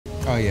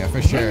Oh yeah,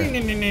 for sure.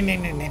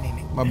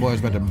 My boy's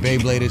about to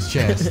Beyblade his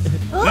chest. Okay.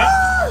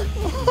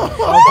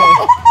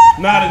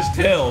 Not his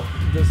tail.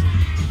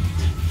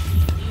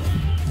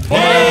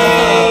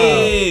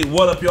 Hey,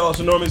 what up, y'all?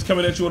 So Normies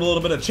coming at you with a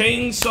little bit of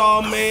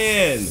Chainsaw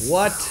Man.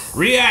 What?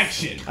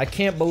 Reaction. I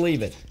can't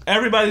believe it.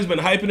 Everybody's been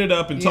hyping it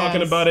up and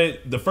talking about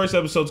it. The first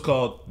episode's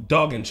called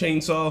Dog and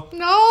Chainsaw.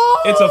 No!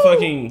 It's a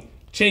fucking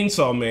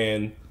Chainsaw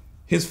Man.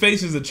 His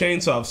face is a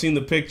chainsaw. I've seen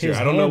the picture.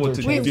 I don't know what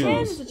to do.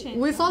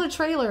 We saw the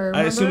trailer, remember?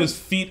 I assume his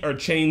feet are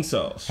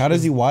chainsaws. How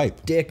does he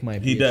wipe? Dick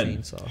might be a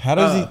chainsaw. How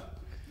does he?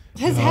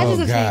 His head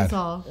is a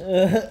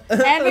chainsaw.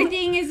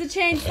 Everything is a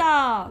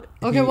chainsaw.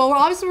 Okay, well,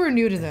 obviously we're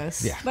new to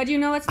this. Yeah. But you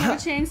know it's not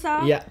a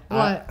chainsaw? Yeah.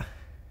 What?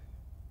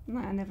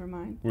 Nah, never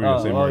mind. We're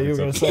gonna say you were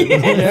gonna say.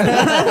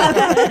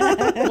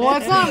 Well,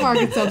 it's not a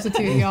market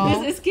substitute,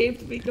 y'all. This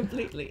escaped me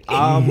completely.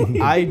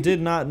 I did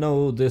not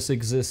know this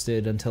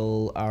existed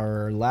until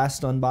our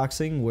last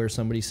unboxing, where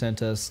somebody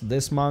sent us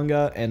this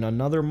manga and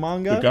another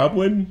manga. The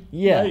Goblin?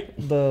 Yeah, Right?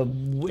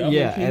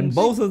 and Kings?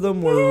 both of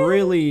them were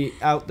really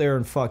out there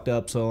and fucked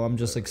up. So I'm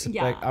just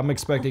I'm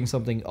expecting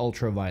something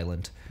ultra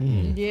violent.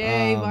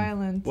 Yay,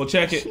 violence. Well,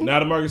 check it.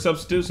 Not a market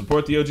substitute.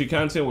 Support the OG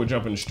content. We're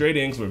jumping straight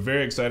in because we're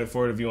very excited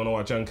for it. If you want to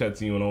watch uncuts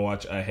and you want to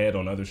watch ahead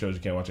on other shows, you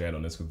can't watch ahead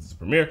on this because it's a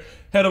premiere.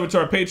 Head over to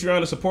our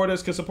Patreon to support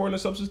us because supporting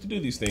us helps us to do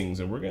these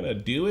things, and we're gonna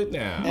do it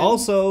now.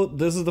 Also,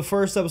 this is the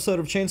first episode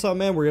of Chainsaw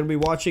Man. We're going to be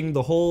watching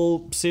the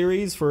whole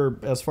series for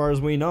as far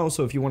as we know.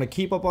 So if you want to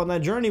keep up on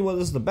that journey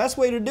with us, the best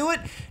way to do it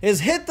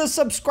is hit the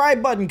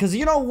subscribe button. Because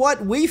you know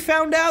what? We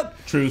found out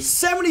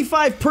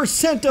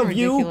 75% of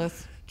you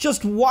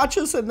just watch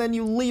us and then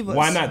you leave us.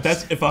 Why not?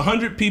 That's if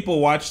 100 people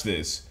watch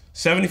this.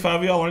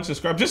 75 of y'all aren't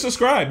subscribed. Just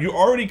subscribe. You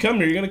already come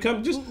here. You're gonna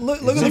come. Just look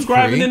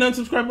subscribe and then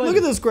unsubscribe later. Look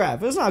at this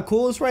graph. It's not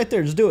cool. It's right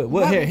there. Just do it.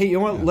 Well, hey, you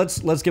know what?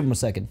 Let's give them a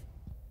second.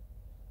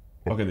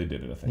 Okay, they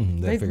did it. I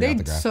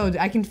think So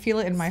I can feel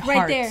it in my heart.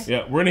 Right there.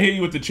 Yeah, we're gonna hit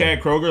you with the Chad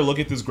Kroger. Look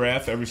at this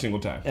graph every single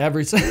time.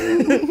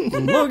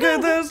 Look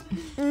at this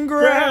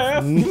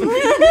graph. All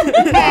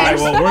right,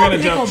 well, we're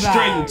gonna jump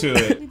straight into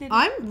it.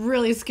 I'm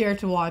really scared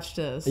to watch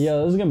this. Yeah,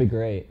 this is gonna be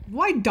great.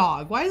 Why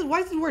dog? Why is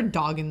the word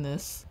dog in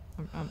this?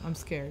 I'm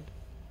scared.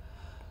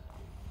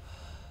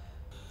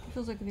 It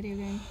feels like a video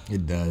game.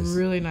 It does.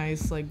 Really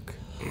nice, like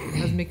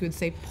as Mickey would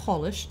say,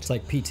 polished. It's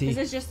like PT. Is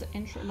this just the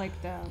intro, like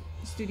the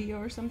studio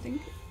or something?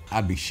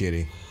 I'd be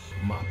shitty.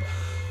 Mappa.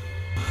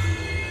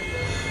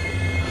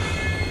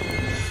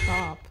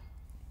 Stop.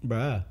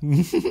 Bruh.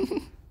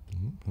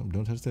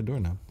 Don't touch that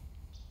doorknob.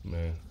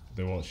 Man,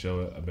 they won't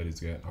show it. I bet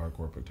he's got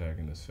hardcore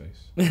protagonist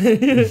face.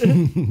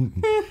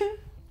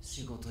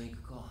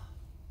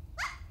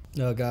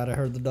 Oh god, I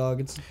heard the dog.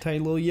 It's a tiny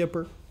little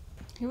yipper.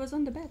 He was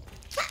on the bed.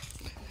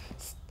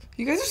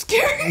 You guys are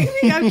scaring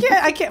me.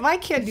 I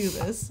can't do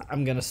this.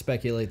 I'm gonna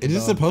speculate. Is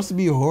this supposed to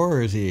be a horror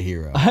or is he a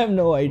hero? I have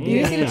no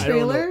idea. You see the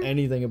trailer? I don't know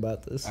anything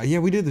about this. Yeah,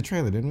 we did the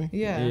trailer, didn't we?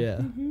 Yeah.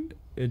 Yeah.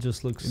 It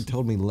just looks. It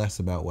told me less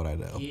about what I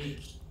know.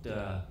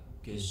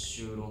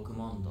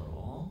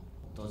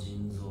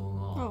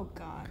 Oh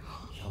god.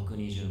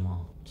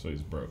 So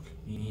he's broke.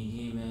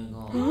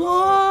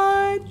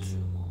 What?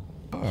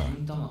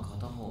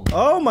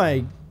 Oh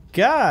my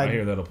god. I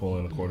hear that'll pull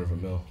in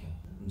 $250,000.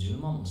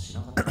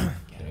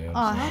 Damn,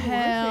 Oh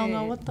hell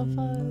no! What the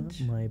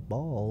fudge? My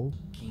ball.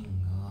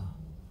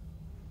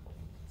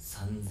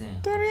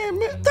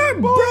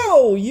 38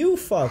 Bro, you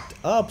fucked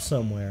up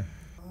somewhere.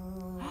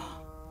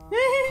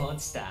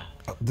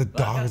 The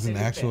dog is an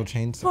actual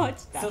chainsaw.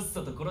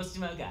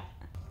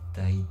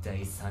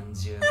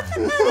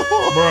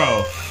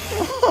 Bro.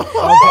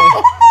 Okay.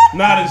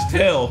 Not his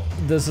tail.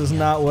 This is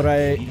not what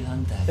I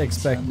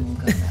expected.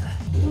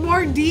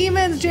 More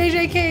demons,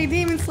 JJK,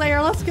 Demon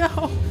Slayer. Let's go.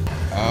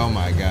 Oh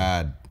my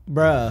god.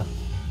 Bruh.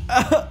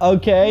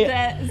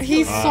 Okay.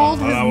 He sold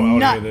his I wanna hear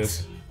nuts.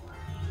 this.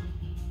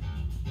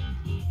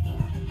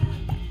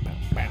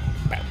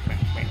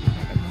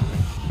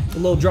 A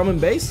little drum and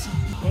bass. I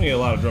don't get a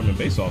lot of drum and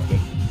bass often.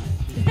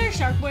 Is there a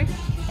shark boy? I was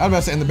about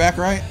to say in the back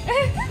right.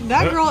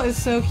 That girl is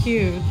so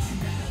cute.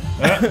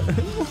 I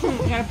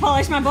gotta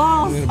polish my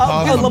balls.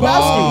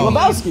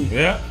 Lebowski.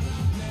 Yeah.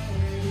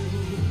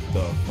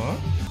 The fuck?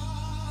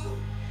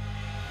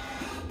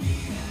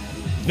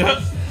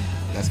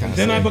 That's kind of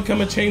Then I sick.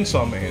 become a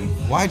chainsaw man.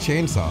 Why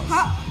chainsaws?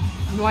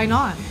 Why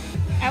not?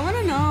 I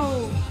wanna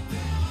know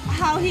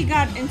how he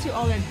got into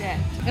all that debt.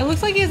 It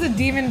looks like he has a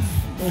demon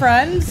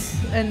friend,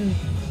 and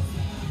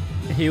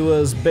He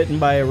was bitten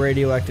by a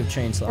radioactive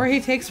chainsaw. or he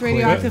takes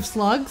radioactive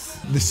slugs.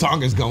 This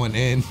song is going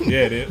in.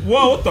 Yeah, it is.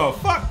 Whoa, what the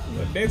fuck?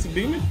 A dancing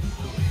demon?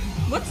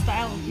 What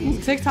style of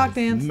music? TikTok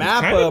dance.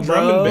 Mappa, Kind of drum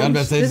and bro. bass. I'm about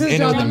to say This it's is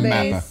in on drum the and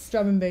mappa. bass.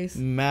 Drum and bass.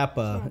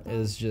 Mappa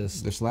is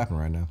just. They're slapping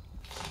right now.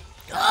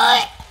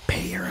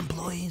 Pay your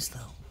employees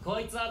though.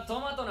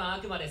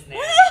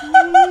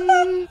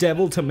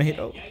 Devil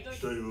tomato.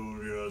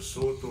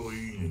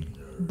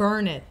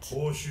 Burn it.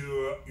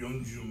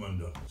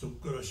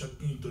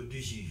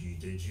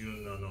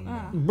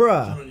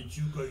 Bruh.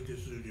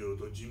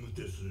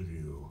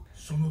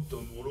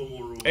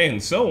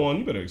 And so on.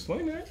 You better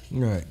explain that.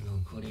 Right.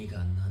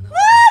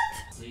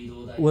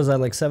 Was that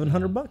like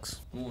 $700?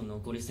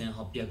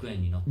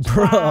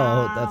 Bro,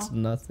 that's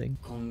nothing.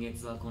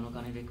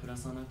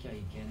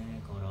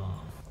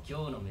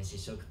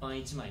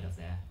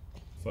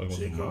 Fuck with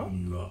the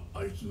mom?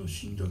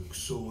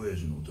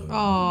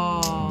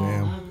 Oh.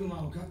 Damn.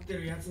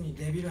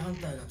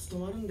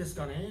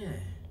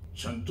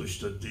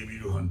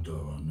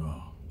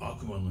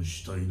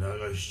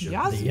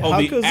 Yakuza. Oh,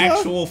 the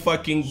actual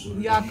fucking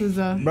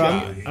Yakuza.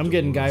 Bro, I'm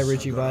getting Guy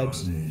Ritchie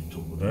vibes.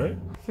 right?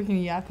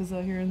 Freaking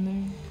Yakuza here and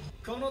there.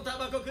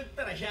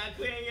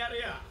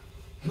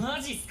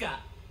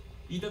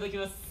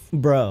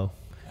 Bro,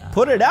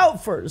 put it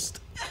out first.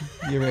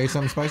 You ever ate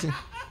something spicy?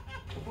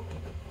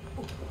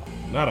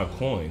 Not a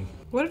coin.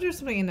 What if there's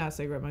something in that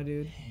cigarette, my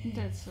dude?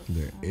 That's so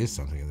There is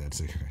something in that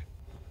cigarette.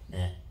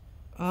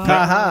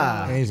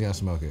 Haha. And he's gonna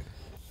smoke it.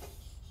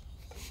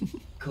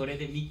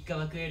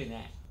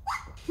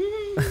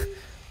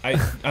 I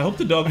hope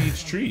the dog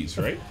eats trees,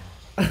 right?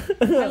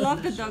 I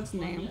love the dog's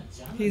name.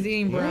 He's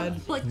eating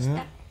bread. Like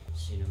Yeah.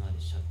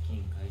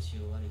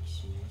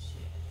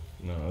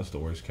 No, that's the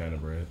worst kind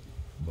of bread.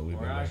 Believe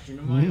me.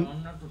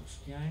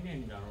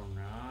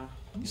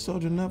 You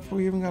sold your nut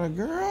before you even got a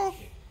girl?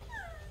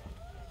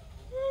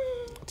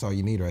 That's all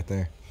you need right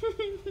there.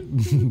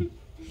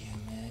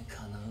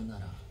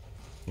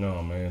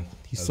 No, man.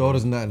 He sold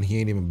his nut and he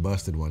ain't even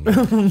busted one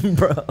yet.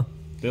 Bro.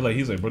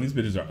 He's like, bro, these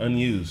bitches are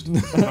unused.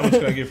 How much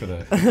can I get for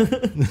that?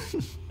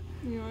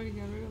 You already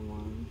got rid of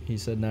one. He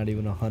said not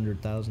even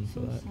 100,000 for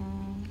that.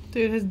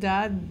 Dude, his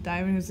dad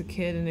died when he was a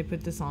kid and they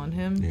put this on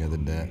him. Yeah, the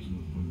debt.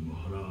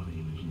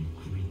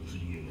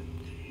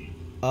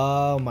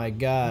 Oh my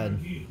god.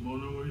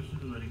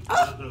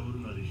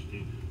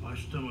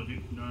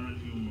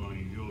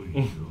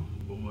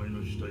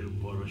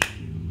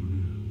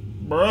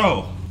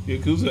 Bro,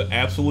 Yakuza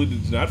absolutely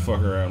does not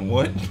fuck around.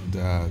 What?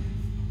 Dog.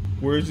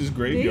 Where's this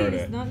graveyard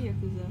It's at? not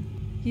Yakuza.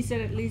 He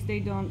said at least they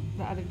don't,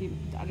 the other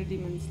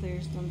demon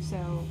slayers don't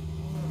sell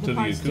the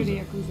parts to the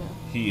Yakuza.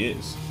 He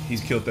is. He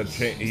killed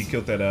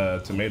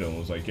that tomato and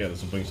was like, yeah,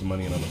 this will bring some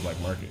money in on the black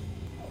market.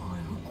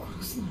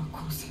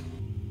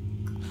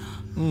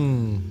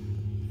 Hmm.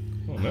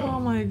 Oh no. Oh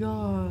my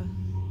god.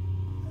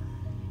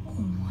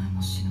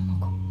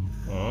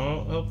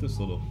 Oh, help this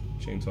little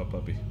chainsaw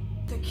puppy.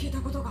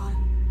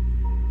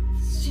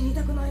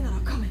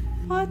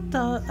 What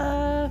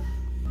the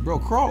Bro,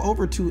 crawl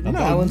over to A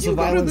balance you of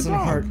go to the violence and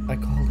dog. heart. I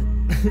called it.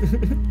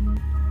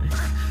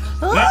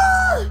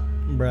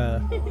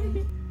 Bruh.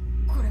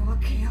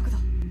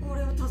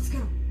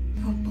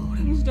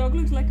 His dog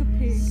looks like a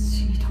pig.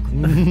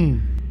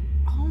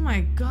 Oh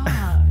my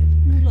god.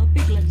 Little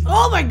pig lips.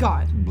 Oh my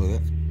god. Blew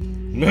it.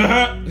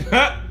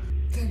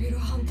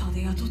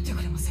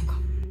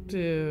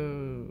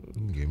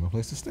 Dude. Gave him a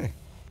place to stay.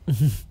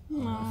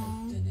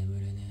 No.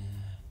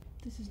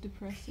 This is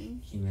depressing.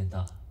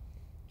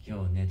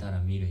 今日寝たら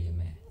見る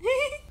夢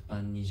パ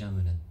ンにジャ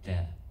ム塗っ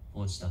て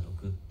落ちたと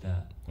食って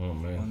Oh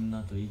man.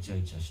 女とイチャ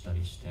イチャした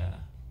りして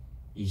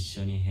一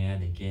緒に部屋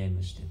でゲー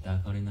ムして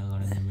抱かれなが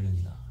ら眠る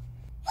んだ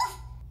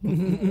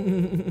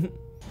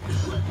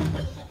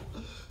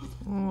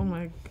Oh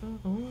my god.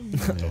 Oh my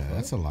Yeah,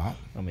 that's a lot.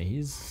 I mean,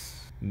 he's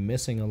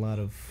missing a lot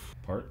of...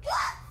 Part?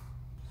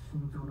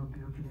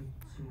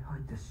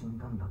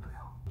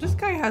 This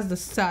guy has the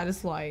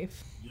saddest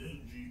life.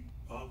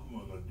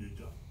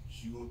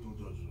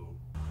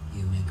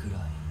 夢くら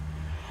い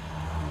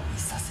見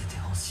させて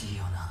ほしい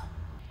よな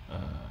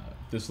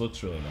This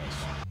looks really nice.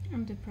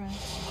 I'm depressed.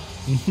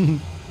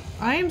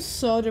 I am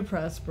so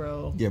depressed,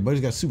 bro. Yeah, but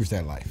he's got super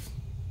sad life.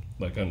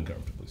 Like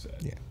uncomfortably sad.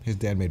 Yeah, his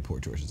dad made poor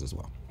choices as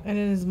well. And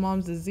then his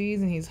mom's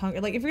disease and he's hungry.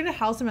 Like, if you're gonna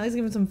house him, at least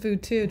give him some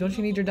food too. Don't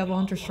you need your devil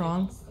hunter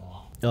strong?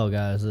 Oh,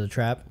 guys, is it a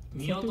trap?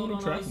 見劣ら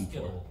ないですけ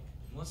ど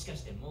もしか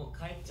してもう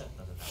帰っちゃっ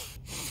たとか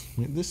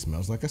This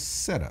smells like a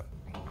setup.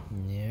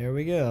 Here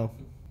we go.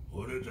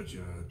 俺たち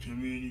はて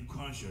めえに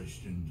感謝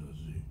してんだぜ。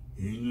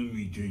犬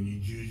みてえに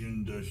従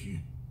順だし、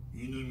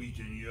犬み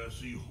てえに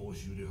安い報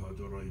酬で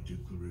働いて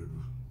くれる。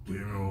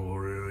でも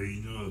俺は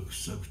犬は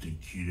臭くて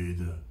綺麗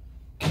だ。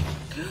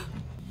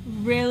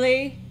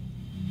Really?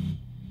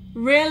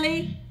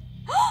 Really?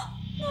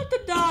 Not the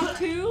dog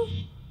too?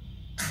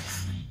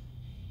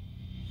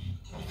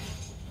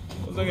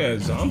 Was that guy a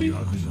zombie?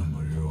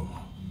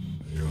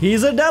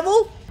 He's a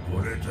devil?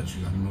 俺たち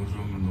が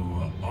望むの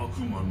は悪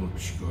魔の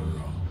力。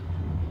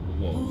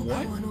 Whoa,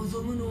 what?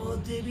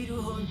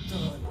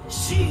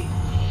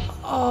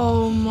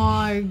 Oh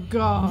my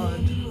god.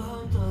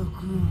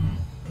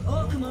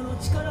 悪魔の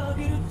力あ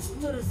げるっつっ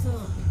たらさ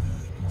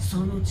そ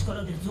の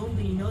力でゾン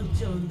ビになっ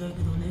ちゃうんだけ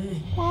ど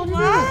ね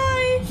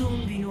Why? ゾ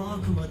ンビの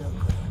悪魔だか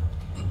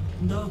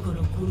らだから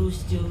殺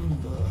しちゃうん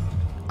だ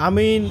I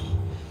mean...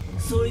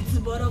 そいつ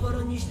バラバ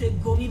ラにして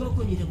ゴミ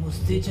箱にでも捨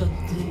てちゃって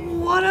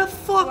What a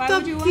fucked Why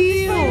up would you want to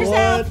deal. slay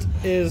yourself?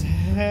 What is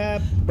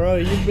Bro,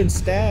 you've been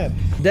stabbed.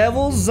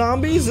 Devils,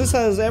 zombies, this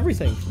has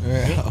everything.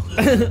 Yeah.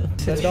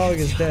 That dog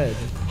is dead.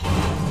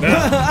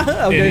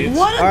 Nah, Okay. idiots.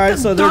 What All right,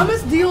 is so the they're-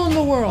 dumbest deal in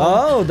the world?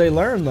 Oh, they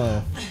learn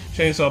though.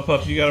 Chainsaw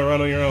pup, you gotta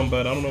run on your own,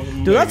 bud. I don't know if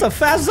I'm Dude, that's a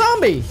fast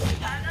zombie.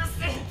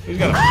 He's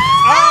got a.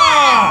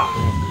 Ah!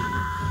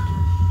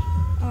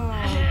 Oh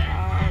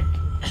god.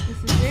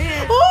 This is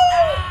it.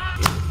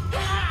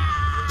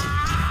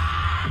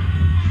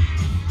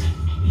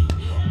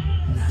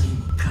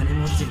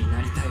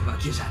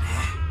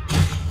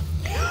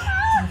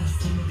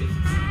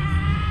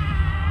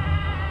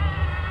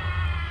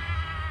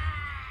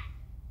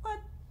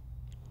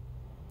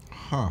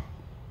 Huh.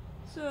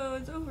 So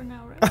it's over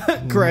now,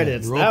 right?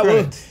 Credits. Roll That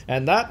credits.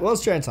 that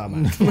was Chainsaw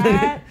Man.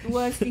 That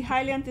was the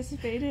highly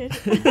anticipated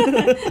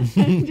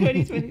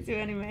 2022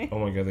 anime. Oh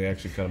my god, they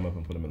actually cut him up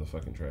and put him in the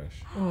fucking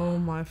trash. Oh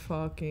my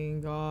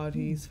fucking god,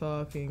 he's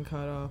fucking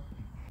cut up.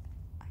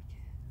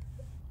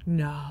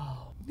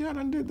 No. Y'all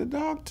done did the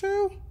dog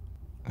too?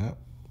 Oh.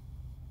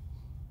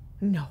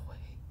 No way.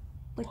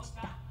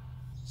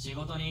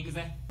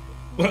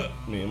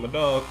 Me and my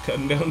dog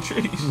cutting down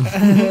trees.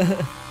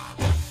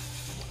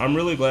 I'm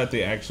really glad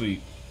they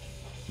actually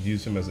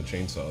use him as a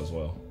chainsaw as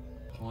well.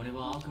 俺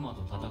は悪魔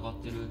と戦っ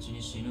てるうち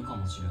に死ぬか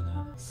もしれない。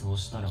そう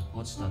したら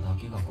ポチタだ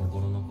けが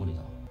心残り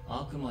だ。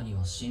悪魔に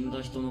は死ん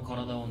だ人の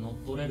体を乗っ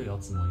取れるや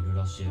つもいる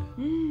らしい。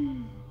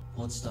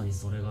ポチタに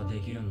それがで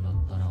きるんだっ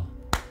たら、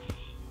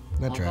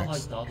 That 墓入っ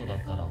tracks. た後だっ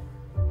たら、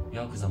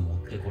ヤクザも追っ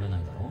てこれな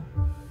いだろ。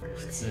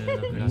普通の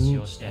暮らし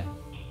をして、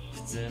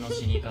普通の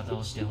死に方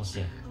をしてほ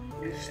しい。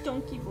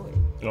 Stonky boy.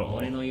 Oh,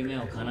 俺の夢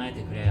を叶え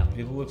てくれよ。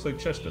 he looks like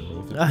Chester.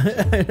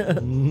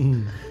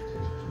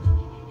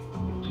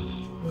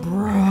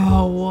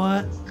 Bro,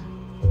 what?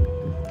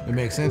 It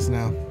makes sense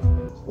now.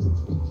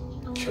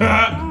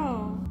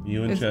 Oh.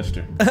 You and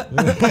Chester.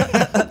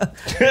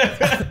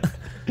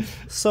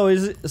 So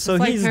It's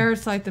like he's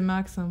Parasite the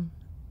Maxim.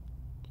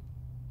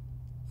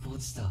 ポ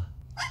チタ、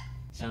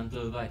ちゃん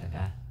と奪えた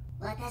か。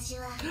私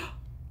は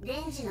デ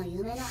ンジの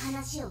夢の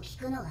話を聞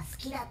くのが好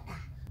きだった。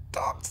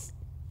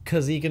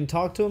 because he can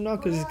talk to him now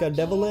because he's got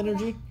devil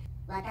energy.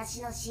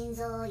 私の心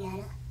臓をや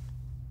る。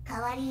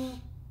代わり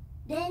に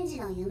デンジ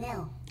の夢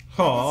を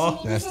Aw.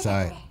 私に見せてく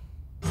れ。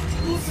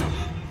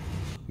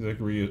 He's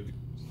like,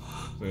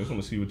 I just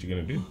want to see what you're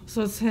gonna do.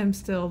 So it's him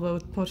still, but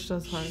with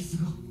Pochita's heart.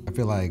 I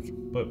feel like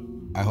But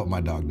I hope my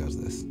dog does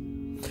this.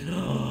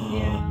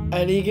 Yeah.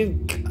 And he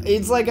can.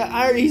 It's like an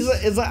iron.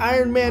 It's an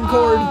Iron Man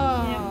cord,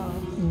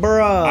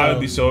 bro. I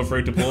would be so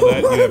afraid to pull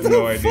that. You have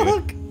no idea.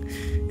 Fuck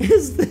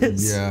is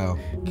this? Yeah.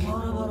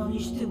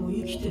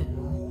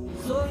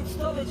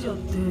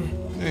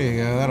 There you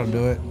go. That'll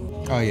do it.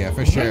 Oh yeah,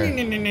 for sure.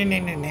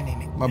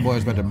 My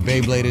boy's about to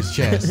Beyblade his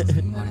chest.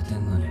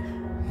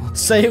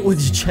 Say it with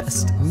your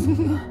chest.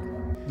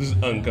 This is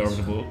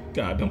uncomfortable.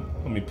 God, don't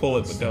let me pull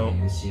it, but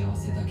don't. 幸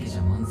せだけじ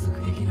ゃ満足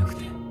できなく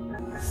て。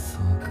そ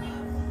うか、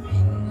み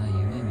んな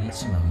夢見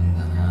ちまうん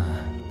だ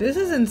な。 This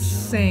is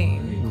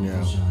insane.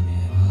 Yeah.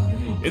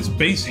 It's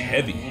bass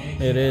heavy,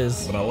 It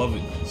is. but I love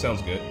it. It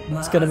sounds good.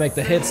 It's gonna make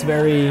the hits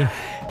very.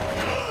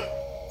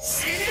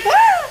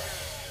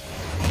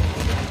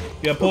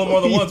 Yeah, pull it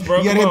more than once, bro.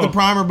 You gotta Come hit the on.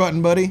 primer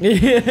button, buddy.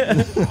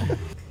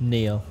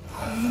 Neo.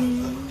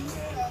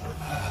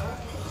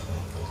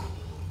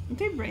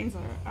 Their brains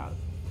are out.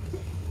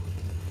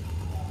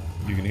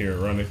 You can hear it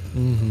running.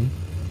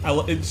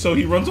 So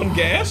he runs on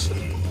gas? Hell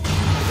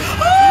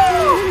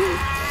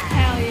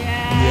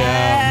yeah.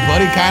 Yeah,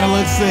 buddy kind of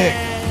looks sick.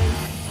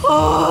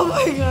 Oh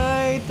my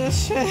god, the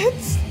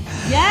shit.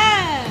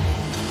 Yeah.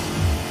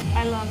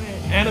 I love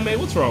it. Anime,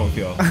 what's wrong with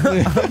y'all?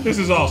 This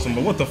is awesome,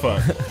 but what the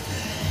fuck?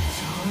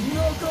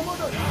 Oh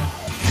my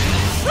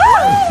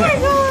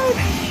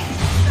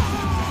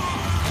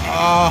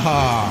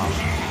god.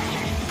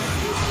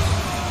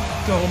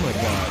 Oh my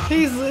god.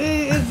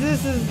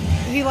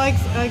 He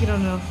likes, I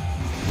don't know.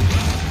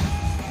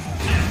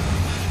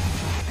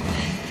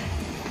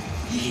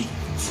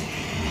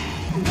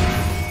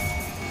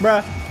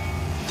 Bruh.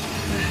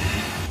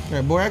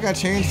 Hey, boy, I got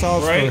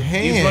chainsaws Right? for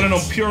hands. He's running on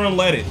pure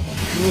unleaded.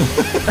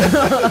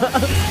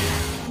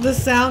 The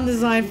sound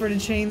design for the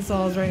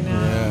chainsaws right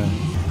now. Yeah.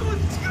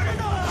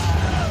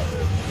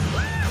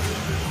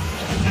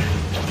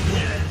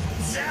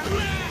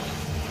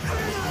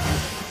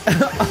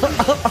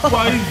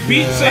 Why he's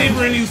beat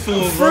sabering these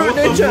fools, bro? Fruit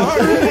What the Ninja. fuck?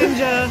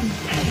 Ninja.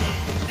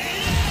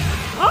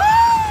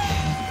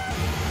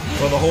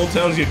 Well, the whole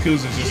town's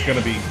Yakuza is just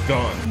gonna be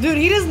gone. Dude,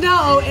 he does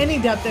not owe any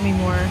depth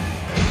anymore.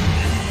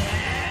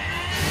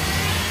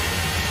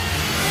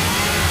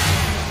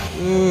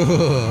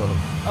 Ugh.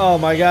 Oh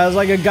my god, it's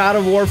like a God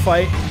of War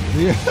fight.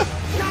 Yeah.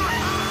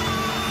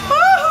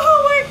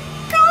 Oh my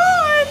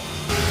god!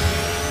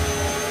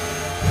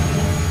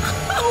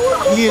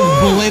 He is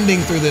blending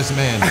through this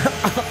man.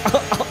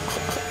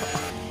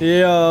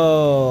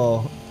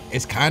 Yo.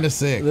 It's kind of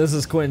sick. This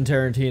is Quentin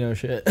Tarantino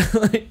shit.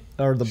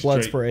 Or the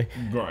blood spray.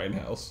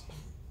 Grindhouse.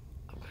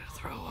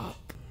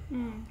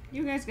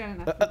 You guys got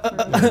enough.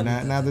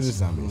 Now they're just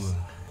zombies.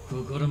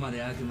 心ま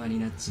で悪魔に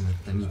なっちまっ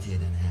たみてえ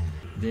だな。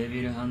デ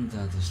ビルハンタ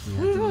ーとして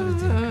雇われ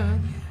てるからに。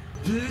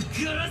ぶっ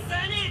殺さ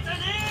ねえとね。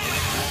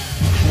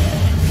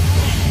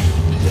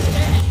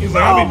 He's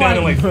like, I'll be done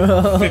in like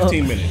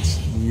 15 minutes.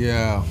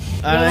 Yeah.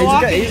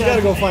 He's got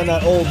to go find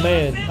that old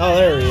man. Oh,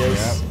 there he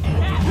is. Yep.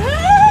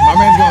 My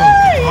man's going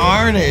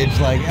carnage.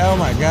 Like, oh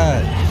my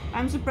god.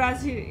 I'm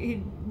surprised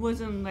he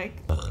wasn't like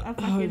a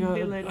fucking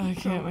villain I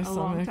can't, my from a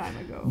long stomach. time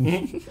ago.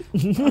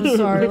 I'm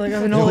sorry. Like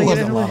I've been It holding was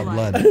it a in. lot of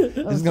blood.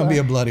 This is gonna be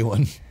a bloody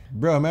one.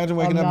 Bro, imagine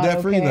waking up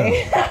debt free though.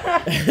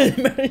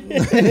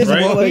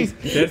 Right?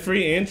 Debt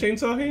free and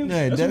chainsaw hands?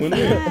 Yeah, That's debt a win.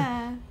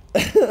 Yeah.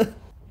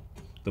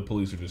 The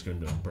police are just gonna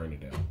be like, burn it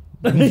down.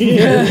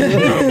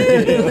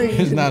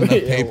 There's not enough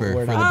paper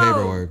for the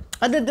paperwork.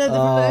 I did that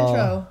from the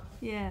intro.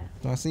 Yeah.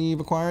 So I see you've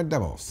acquired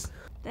devils.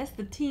 That's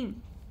the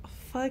team.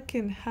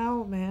 Fucking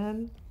hell,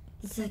 man.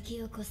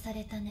 先を越さ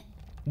れたね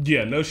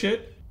Yeah, no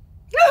shit.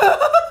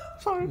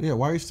 Yeah,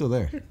 why are you still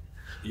there?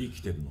 生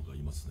きてるのがい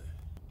ますね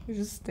You're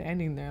just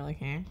standing there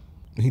like, eh?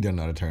 He doesn't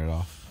know how to turn it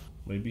off.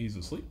 Maybe he's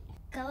asleep.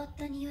 変わっ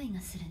た匂いが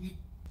するね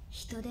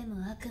人で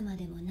も悪魔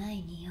でもな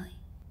い匂い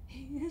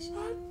He's a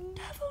devil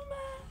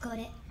man. こ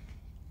れ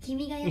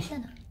君がやった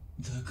の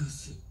高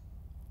須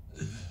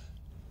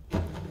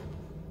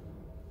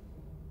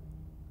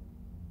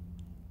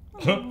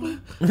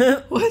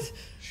What?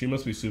 She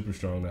must be super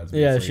strong. Not to be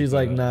Yeah, afraid she's to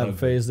like not hug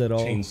phased at all.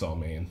 Chainsaw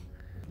man.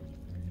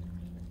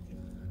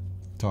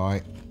 It's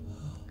alright.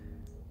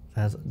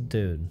 That's,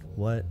 dude,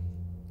 what?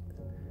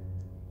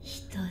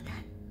 人だ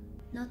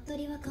乗っ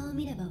取りは顔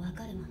見ればわ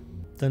かるもん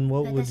Then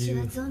what would 私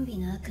は you? ゾンビ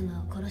の悪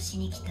魔を殺し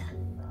に来た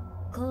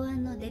公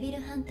安のデビ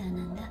ルハンター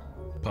なんだ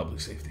Public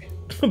safety.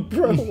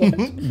 Bro, what?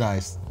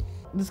 Nice.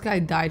 This guy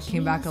died,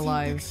 came 君の back 選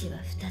alive. 択肢は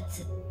2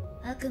つ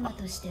悪魔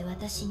として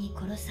私に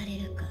殺され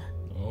るか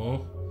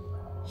Oh,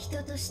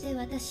 人として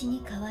私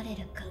に飼われ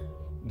るか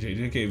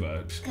JJK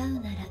vibes. 飼う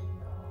なら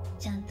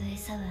ちゃんと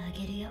餌はあ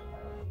げるよ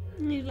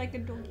He's like a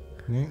dog.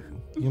 Yeah.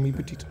 Yummy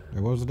Petito.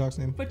 Or what was the dog's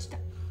name? Pochita.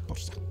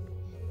 Pochita.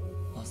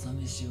 朝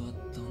飯は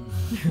ど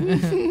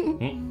ん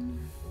な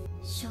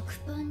食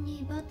パン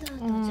にバター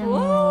とジャ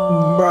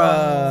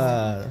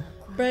Bruh.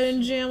 Bread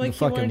and jam, The like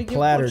you wanted fucking to get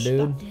platter, poached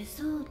dude. up. ムデ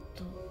ザー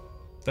ト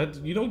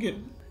That you don't get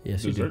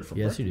Yes, you do. dessert for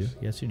Yes, you do.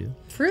 breakfast. Yes, you do.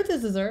 Fruit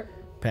is dessert.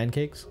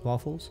 Pancakes,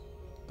 waffles.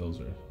 Those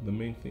are the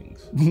main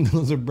things.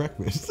 Those are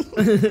breakfast.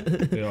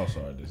 They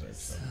also are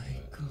desserts.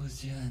 最高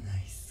じゃな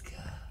いっすか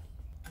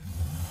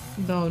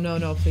No, no,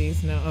 no,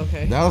 please, no.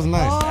 Okay. That was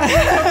nice.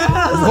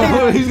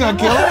 What, he's gonna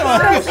kill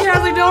it?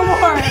 Seriously, no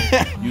more.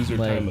 User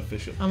Like- time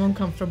efficient. I'm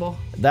uncomfortable.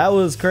 That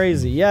was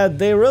crazy. Yeah,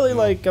 they really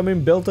like. I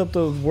mean, built up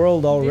the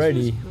world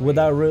already great.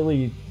 without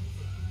really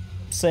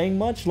saying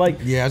much. Like,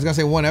 Yeah, I was gonna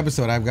say one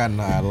episode I've gotten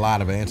a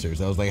lot of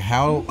answers. I was like,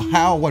 how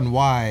and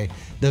why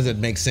does it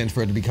make sense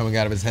for it to be coming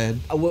out of his head?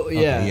 well,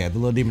 Okay, yeah. yeah, the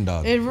little demon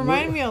dog. It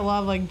reminded me a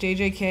lot of like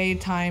JJK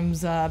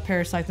times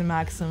Parasite the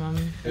Maximum.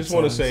 I just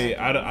want to say,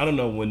 I don't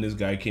know when this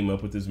guy came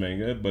up with this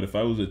manga, but if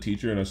I was a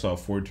teacher and I saw a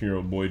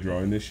 14-year-old boy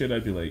drawing this shit,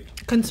 I'd be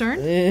like,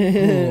 Concerned?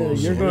 You're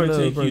 "So going I'm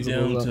to take you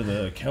down principal's to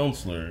the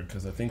counselor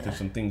because I think there's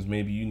some things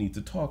maybe you need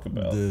to talk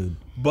about." Dude.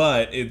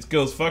 But it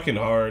goes fucking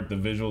hard. The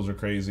visuals are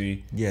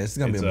crazy. Yeah, this is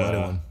gonna It's, be a bloody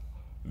one.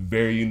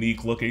 Very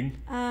unique looking.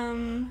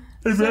 And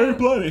Very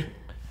bloody.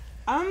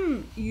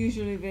 I'm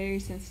usually very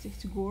sensitive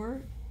to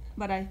gore,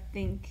 but I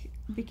think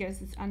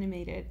because it's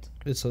animated,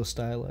 It's so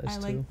stylized I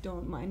like too.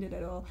 don't mind it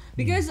at all.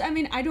 Because I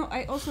mean,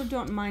 I also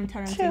don't mind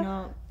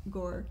Tarantino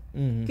gore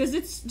because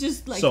it's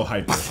just like So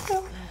hyper.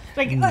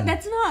 like oh,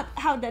 that's not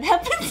how that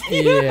happens.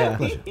 Yeah.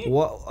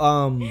 Well,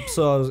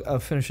 so I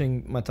was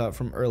finishing my thought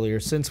from earlier.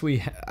 Since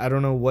I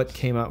don't know what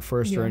came out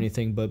first or Yeah.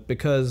 anything, but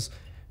because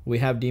we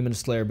have Demon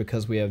Slayer,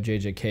 because we have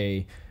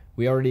JJK,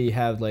 we already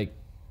have like,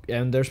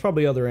 and there's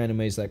probably other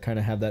animes that kind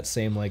of have that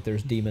same like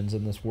there's demons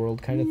in this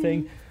world kind of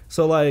thing.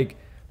 So like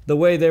the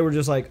way they were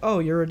just like, oh,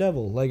 you're a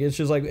devil, like it's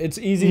just like it's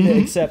easy to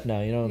accept now,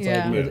 you know? It's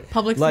Yeah. like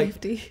Public like,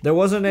 safety. there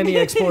wasn't any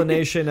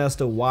explanation as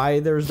to why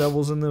there's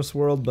devils in this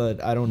world,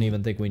 but I don't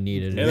even think we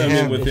needed it. And I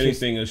Yeah. mean, with It's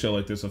just- anything, a show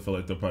like this, I feel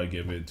like they'll probably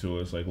give it to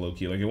us like low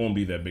key. Like it won't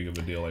be that big of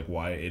a deal. Like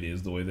why it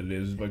is the way that it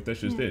is. Like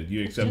that's just it.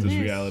 You accept just this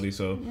is. reality,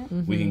 so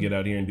we can get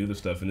out here and do the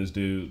stuff. And this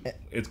dude,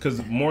 it's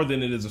because more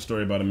than it is a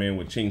story about a man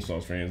with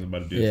chainsaws for hands,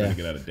 about a dude Yeah. trying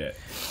to get out of debt.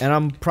 And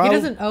I'm He probably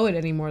doesn't owe it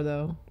anymore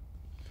though.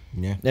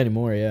 Yeah,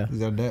 anymore, yeah.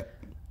 he's out debt.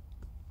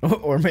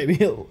 Or maybe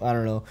I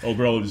don't know. Old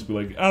girl will just be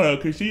like, I don't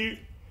know, cause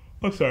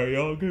I'm sorry,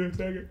 y'all, give me a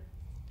second.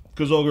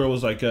 Because old girl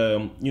was like,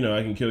 you know,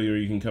 I can kill you or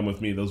you can come with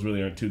me. Those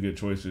really aren't two good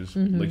choices.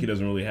 Like he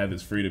doesn't really have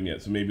his freedom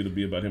yet, so maybe it'll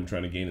be about him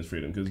trying to gain his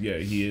freedom. Because yeah,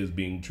 he is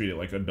being treated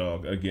like a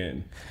dog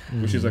again.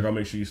 Where she's like, I'll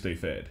make sure you stay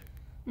fed.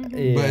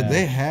 Yeah. But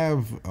they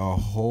have a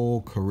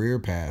whole career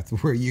path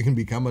where you can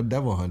become a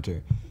devil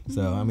hunter.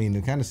 So I mean,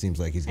 it kind of seems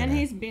like he's gonna. And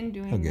he's been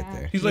doing he'll get that.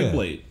 there. He's like Yeah.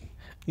 Blade,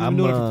 He's been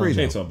doing it for free.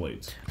 though. chainsaw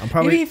blades. I'm Maybe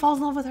probably he falls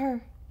in love with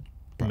her.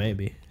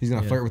 maybe He's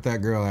gonna Yeah. flirt with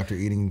that girl after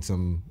eating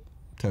some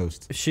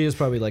toast. She is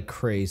probably like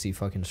crazy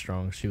fucking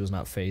strong. She was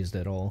not phased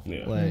at all.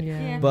 Yeah. Like,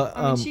 Yeah, but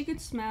I mean, she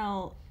could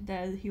smell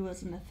that he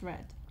wasn't a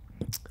threat.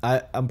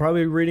 I'm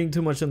probably reading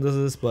too much into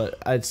this, but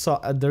I saw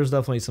there's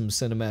definitely some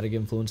cinematic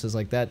influences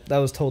like that. That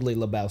was totally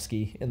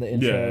Lebowski in the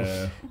intro,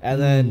 Yeah.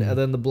 and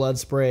then the blood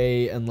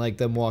spray and like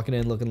them walking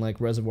in looking like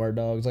Reservoir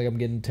Dogs. Like I'm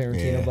getting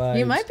Tarantino vibes.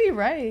 You might be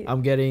right.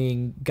 I'm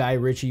getting Guy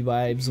Ritchie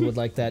vibes with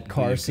like that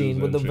car scene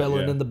with the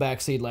villain yeah. in the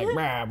backseat, like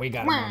 "Rah, we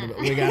got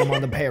him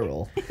on the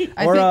payroll.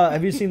 Or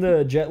have you seen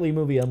the Jet Li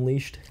movie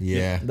Unleashed?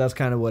 Yeah. That's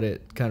kind of what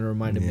it kind of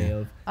reminded me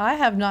of. I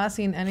have not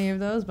seen any of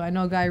those, but I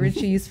know Guy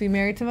Ritchie used to be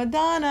married to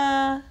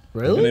Madonna.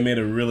 And they made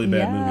a really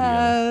bad movie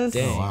together.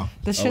 Dang. Oh, wow.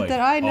 The shit like that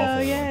I know,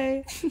 awful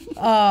yay.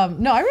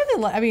 No, I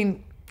really like. I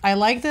mean, I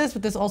like this,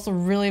 but this also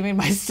really made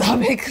my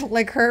stomach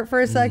like hurt for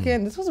a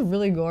second. This was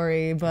really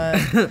gory, but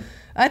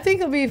I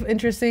think it'll be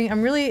interesting.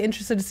 I'm really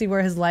interested to see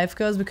where his life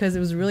goes because it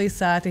was really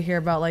sad to hear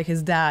about like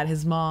his dad,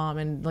 his mom,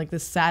 and like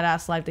this sad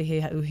ass life that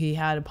he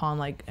had upon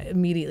like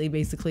immediately,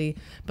 basically.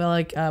 But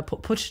like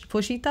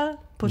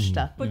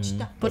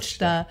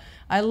Pushta.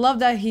 I love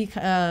that he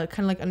kind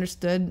of like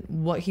understood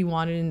what he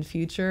wanted in the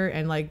future,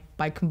 and like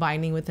by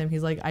combining with him,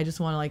 he's like, I just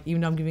want to like,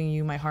 even though I'm giving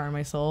you my heart and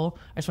my soul,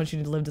 I just want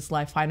you to live this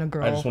life, find a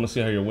girl. I just want to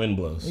see how your wind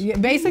blows. Yeah,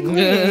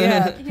 basically,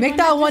 yeah. Make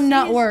that one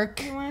not work.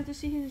 He wanted to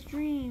see his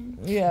dream.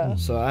 Yeah.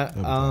 So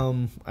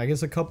I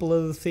guess a couple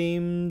of the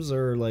themes,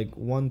 or like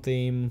one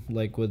theme,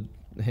 like with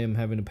him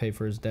having to pay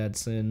for his dad's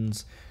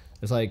sins,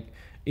 it's like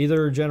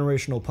either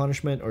generational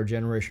punishment or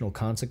generational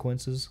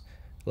consequences.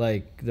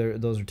 Like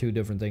those are two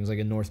different things. Like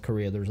in North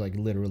Korea, there's like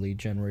literally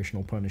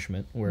generational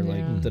punishment, where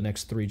like the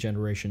next 3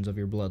 generations of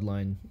your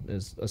bloodline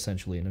is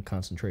essentially in a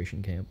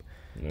concentration camp.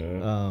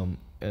 Yeah.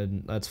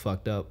 And that's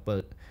fucked up.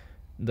 But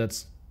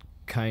that's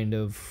kind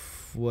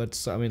of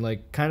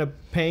like kind of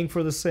paying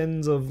for the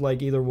sins of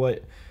like either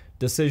what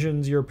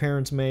decisions your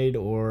parents made,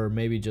 or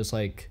maybe just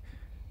like,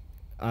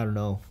 I don't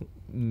know,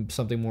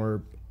 something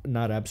more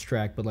not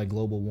abstract, but like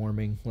global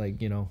warming,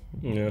 like, you know,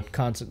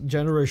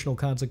 generational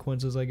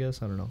consequences, I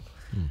guess. I don't know.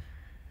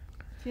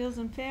 Feels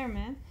unfair,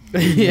 man.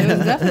 It was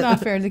definitely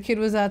not fair. The kid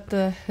was at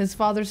his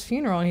father's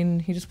funeral,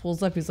 and he just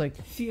pulls up. He's like,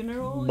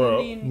 funeral? Bro,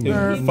 I mean,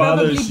 his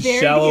father's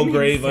shallow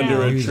grave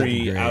under a He was at the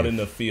tree grave. out in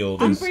the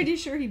field. I'm pretty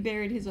sure he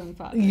buried his own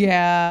father.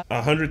 yeah.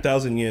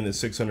 100,000 yen is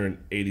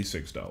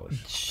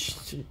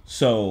 $686.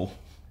 So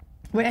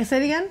Wait, I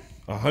said it again?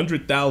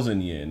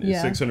 100,000 yen is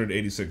Yeah.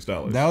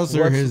 $686. That was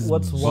his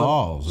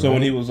balls. So when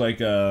right? he was like,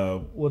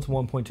 What's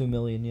 1.2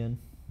 million yen?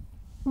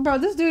 Bro,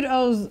 this dude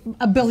owes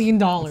 $1 billion.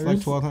 It's like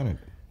 1,200.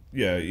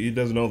 yeah, he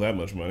doesn't owe that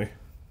much money.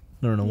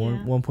 No,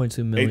 Yeah.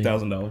 1.2 million.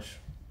 $8,000.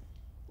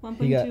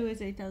 1.2 is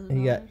 $8,000.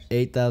 He got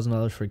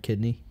 $8,000 for a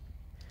kidney,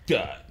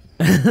 God,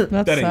 That's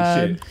that ain't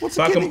sad. shit. What's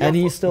a kidney? and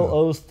he still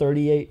owes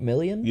 38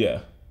 million.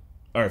 Yeah.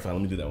 All right, fine.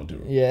 Let me do that one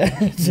too. Yeah.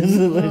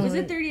 Was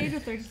it 38 or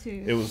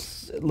 32? It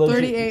was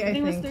 38, I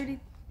it was think. 30.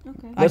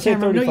 Okay. Let's say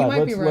can't remember. No, 35. you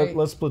might be let's, right.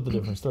 let's split the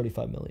difference.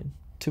 35 million.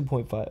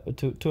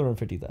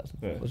 250,000.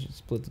 Yeah. Let's just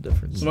split the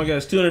difference. so my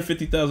guy's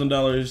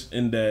 $250,000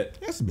 in debt.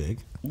 That's big.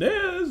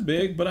 Yeah, it's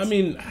big, but I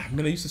mean, I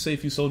used to say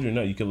if you sold your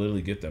nut, you could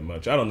literally get that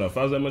much. I don't know if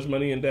I was that much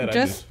money in debt.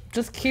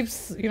 Just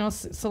keeps, you know,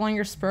 selling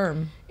your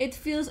sperm. It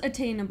feels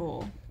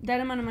attainable. That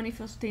amount of money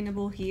feels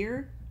attainable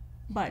here,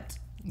 but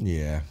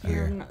Yeah.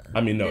 you're Yeah. not.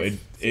 I mean, no.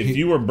 If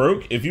you were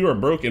broke,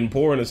 and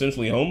poor and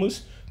essentially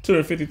homeless,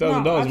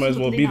 $250,000 might as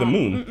well be the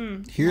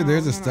moon. Here,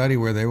 there's a study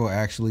where they will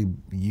actually,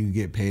 you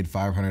get paid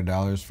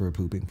 $500 for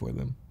pooping for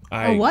them.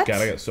 what?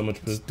 God, I got so much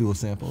poop. Stool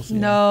samples. Yeah.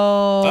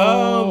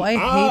 No, I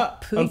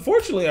hate poop.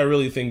 Unfortunately, I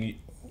really think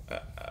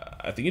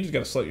I think you just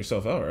got to slut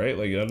yourself out, right?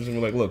 Like I'm just gonna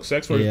be like, look,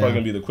 sex work is probably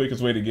gonna be the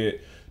quickest way to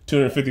get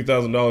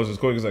 $250,000 as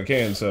quick as I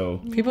can. So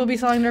People be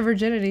selling their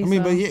virginity. I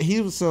mean, so. but yeah,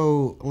 he was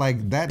so,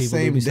 like, that People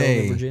do same be selling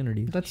their day,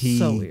 virginity. That's he-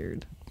 so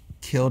weird.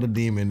 killed a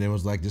demon and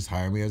was like, just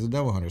hire me as a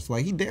devil hunter. So,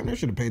 like, he damn near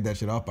should have paid that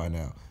shit off by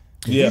now.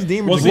 yeah, These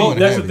demons well, are see, going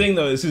that's the heavy. thing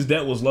though. Is his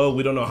debt was low.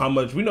 We don't know how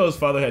much. We know his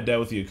father had debt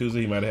with the Yakuza.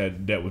 He might have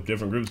had debt with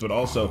different groups, but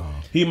also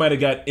he might have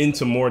got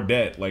into more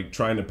debt, like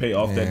trying to pay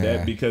off that Yeah.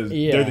 debt because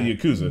Yeah. they're the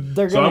Yakuza.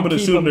 They're So gonna I'm gonna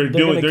keep assume him- they're they're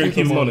doing. gonna They're keep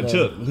keep him him on the on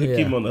hook, the-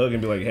 keep him on the hook,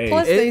 and be like, hey.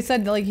 Plus, they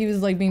said that, like he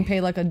was like being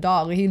paid like a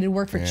dog. Like, he did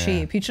work for Yeah.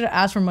 cheap. He should have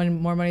asked for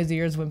more money as the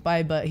years went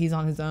by, but he's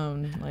on his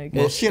own. Like,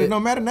 Well, shit, it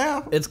don't matter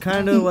now. It's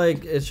kind of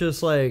like, it's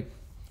just like,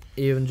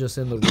 even just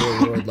in the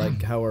real world,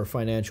 like how our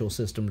financial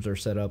systems are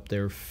set up,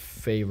 they're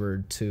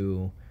favored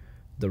to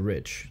the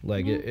rich.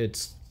 Like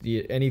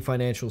any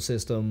financial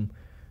system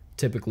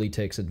typically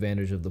takes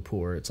advantage of the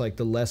poor. It's like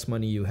the less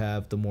money you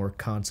have, the more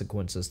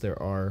consequences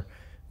there are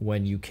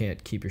when you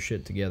can't keep your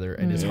shit together.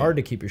 And it's hard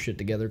to keep your shit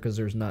together because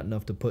there's not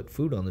enough to put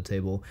food on the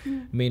table.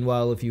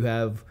 Meanwhile, if you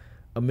have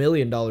 $1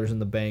 million in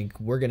the bank,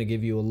 we're going to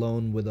give you a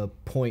loan with a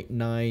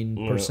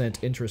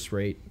 0.9% interest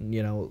rate.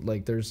 You know,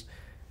 like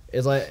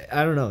it's like,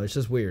 I don't know. It's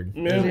just weird.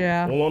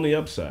 Yeah. Well, on the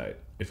upside,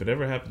 if it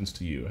ever happens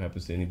to you, it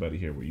happens to anybody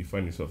here, where you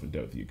find yourself in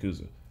debt with the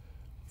Yakuza,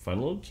 find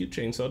a little cute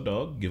chainsaw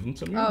dog, give him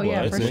some of your Oh,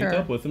 yeah, blood, for link sure.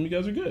 up with him, you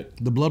guys are good.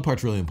 The blood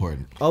part's really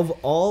important. Of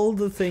all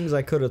the things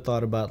I could have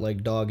thought about,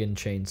 like dog and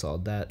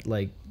chainsaw, that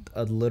like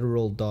a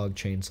literal dog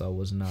chainsaw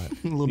was not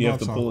You have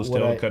to pull his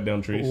tail and cut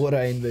down trees. what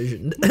I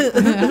envisioned. I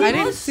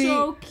didn't was see.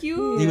 so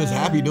cute. He was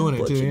happy doing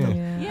it too.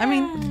 Yeah. Yeah. I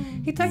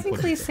mean, he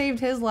technically saved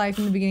his life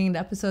in the beginning of the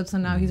episode, so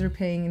now he's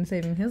repaying and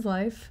saving his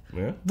life.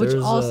 Yeah. Which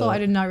There's, also, I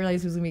did not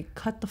realize he was gonna be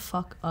cut the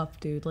fuck up,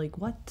 dude. Like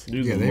what?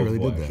 These Yeah, are they really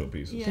multiple did that. actual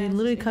pieces. Yeah, They it's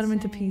literally cut him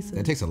into insane. pieces.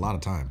 It takes a lot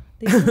of time.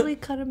 They literally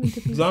cut him into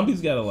pieces.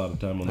 Zombies got a lot of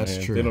time on their That's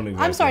hands. true. They don't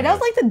exactly I'm sorry, that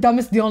was like the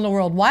dumbest deal in the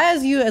world. Why,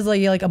 as you as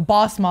like a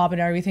boss mob and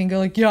everything, go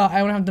like, yeah, I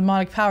don't have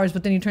demonic powers,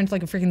 but then you turn to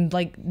like a freaking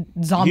like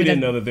zombie. He didn't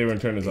know that they were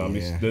turned to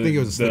zombies. Yeah. I think it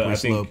was a slippery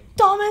slope.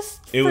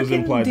 Dumbest. It was freaking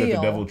implied that deal.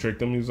 the devil tricked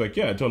them. He was like,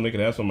 "Yeah, I told them they could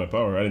have some of my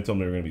power. I didn't tell them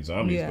they were going to be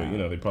zombies, Yeah. but you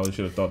know, they probably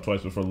should have thought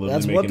twice before literally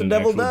That's making what the an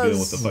devil actual deal does.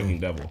 with the fucking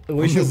devil."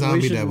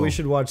 We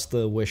should watch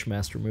the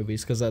Wishmaster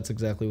movies because that's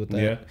exactly what that.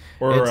 Yeah.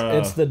 Or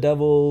it's the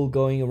devil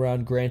going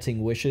around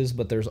granting wishes,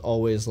 but there's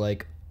always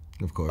like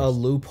Of course. a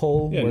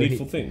loophole. yeah, where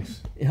Needful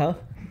Things. Huh?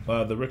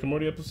 The Rick and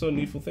Morty episode,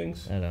 Needful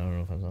Things. I don't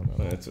know if I'm on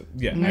that. It's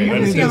yeah. No, I you're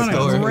understand on the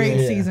a story. great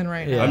Yeah. season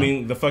right Yeah. now. I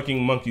mean, the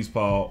fucking monkey's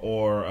paw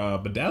or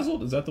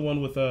Bedazzled. Is that the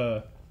one with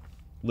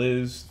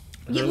Liz?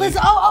 Yeah, Hurley? Liz,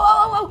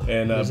 oh,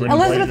 And Elizabeth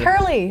Brendan Fraser.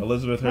 Hurley.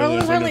 Elizabeth Hurley.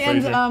 Elizabeth Brendan Hurley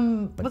and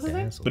Fraser. what's his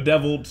name?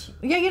 Bedeviled.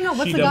 Yeah, you know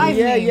what's She the guy's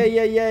double-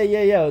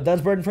 name? Yeah.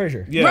 That's Brendan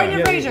Fraser. Yeah.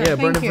 Brendan Fraser. Yeah, Thank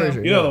Brendan you.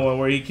 Fraser. You know the one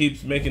where he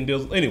keeps making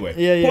deals. Anyway,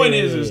 Yeah, point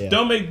yeah, is yeah.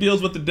 don't make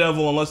deals with the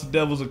devil unless the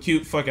devil's a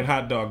cute fucking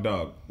hot dog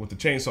with the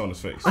chainsaw on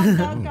his face.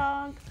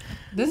 Dog.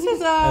 This is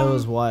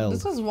was wild.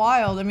 This was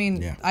wild. I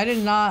mean, Yeah. I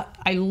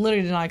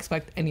literally did not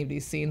expect any of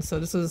these scenes. So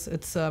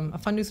it's a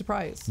fun new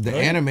surprise. The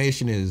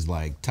animation is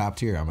like top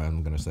tier.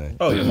 I'm gonna say.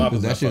 Oh, yeah,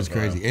 Mappa's that not shit's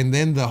fucking crazy. And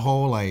then the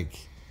whole like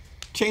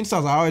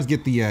chainsaws. I always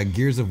get the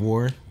Gears of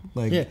War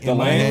like Yeah. in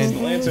my head.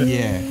 The Lancer.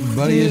 Yeah,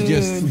 but it's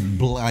just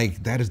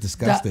like that is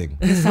disgusting.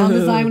 The sound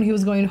design when he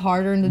was going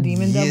harder in the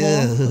demon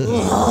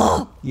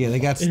devil. Yeah, they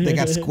got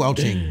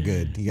squelching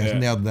good. You guys Yeah.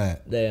 nailed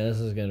that. Yeah, this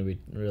is gonna be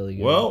really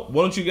good. Well,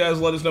 why don't you guys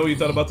let us know what you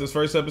thought about this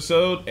first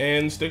episode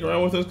and stick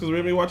around with us because we're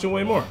gonna be watching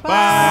way more.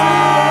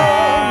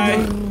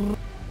 Bye.